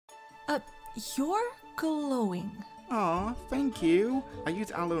You're glowing. Aw, thank you. I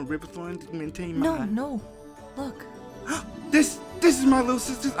use aloe and riverthorn to maintain my... No. Look. This is my little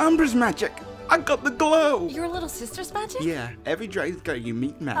sister's Umbra's magic. I got the glow. Your little sister's magic? Yeah, every dragon's got a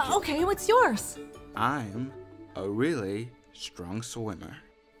unique magic. Okay, what's yours? I'm a really strong swimmer.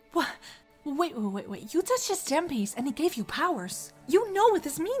 What? Wait. You touched his gem piece and he gave you powers. You know what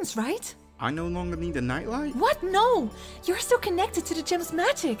this means, right? I no longer need a nightlight? What? No! You're still connected to the gem's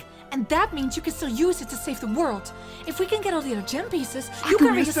magic. And that means you can still use it to save the world. If we can get all the other gem pieces, you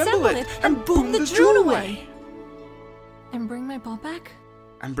can reassemble it and boom the June away. And bring my ball back?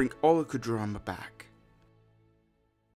 And bring all of Kudroma back.